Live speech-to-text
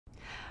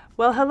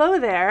Well, hello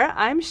there.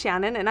 I'm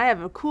Shannon and I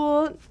have a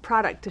cool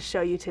product to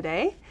show you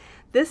today.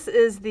 This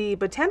is the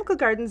Botanical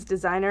Gardens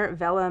Designer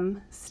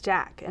Vellum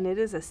Stack, and it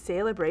is a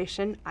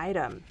sale-a-bration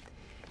item.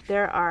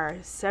 There are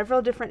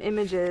several different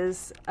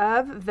images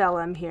of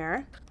vellum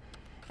here,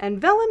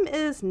 and vellum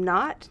is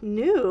not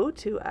new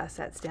to us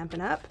at Stampin'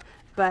 Up,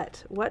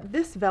 but what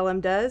this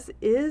vellum does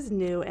is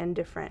new and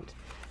different.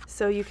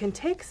 So you can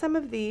take some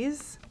of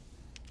these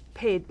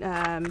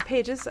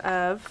pages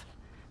of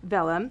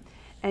vellum,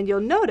 and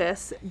you'll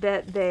notice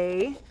that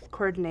they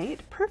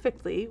coordinate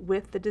perfectly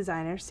with the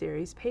Designer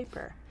Series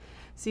paper.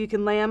 So you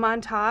can lay them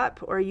on top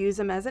or use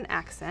them as an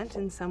accent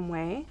in some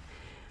way.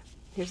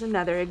 Here's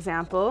another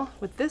example.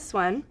 With this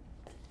one,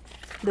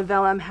 the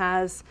vellum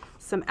has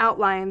some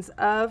outlines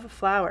of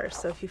flowers.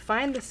 So if you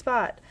find the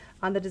spot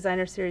on the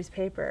Designer Series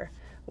paper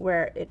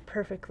where it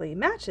perfectly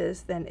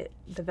matches, then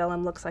the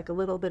vellum looks like a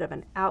little bit of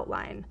an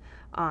outline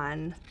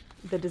on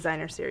the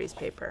Designer Series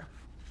paper.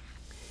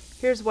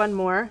 Here's one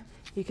more.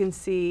 You can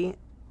see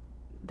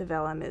the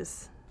vellum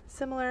is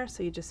similar,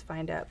 so you just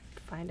find out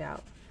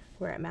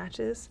where it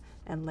matches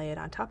and lay it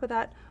on top of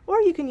that,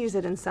 or you can use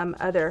it in some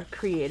other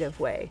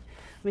creative way.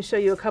 Let me show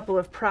you a couple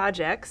of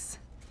projects.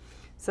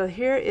 So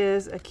here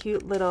is a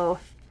cute little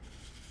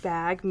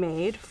bag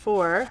made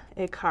for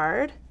a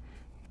card,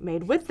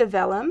 made with the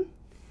vellum,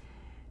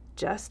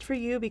 just for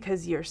you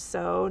because you're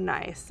so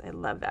nice. I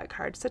love that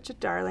card, such a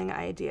darling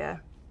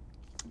idea.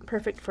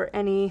 Perfect for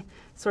any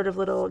sort of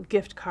little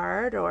gift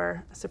card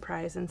or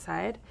surprise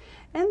inside.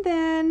 And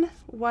then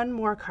one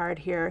more card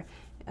here.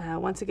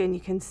 Once again,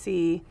 you can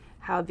see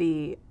how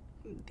the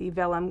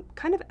vellum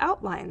kind of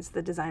outlines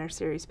the Designer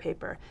Series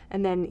paper,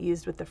 and then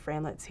used with the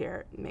framelits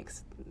here it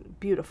makes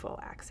beautiful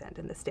accent,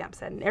 in the stamp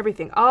set, and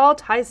everything all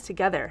ties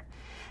together.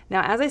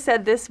 Now, as I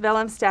said, this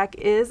vellum stack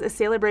is a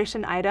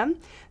sale-a-bration item,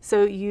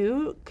 so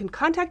you can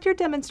contact your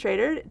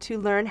demonstrator to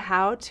learn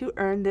how to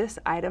earn this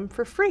item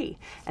for free,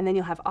 and then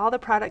you'll have all the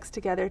products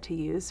together to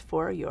use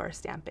for your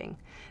stamping.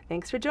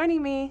 Thanks for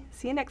joining me.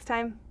 See you next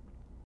time.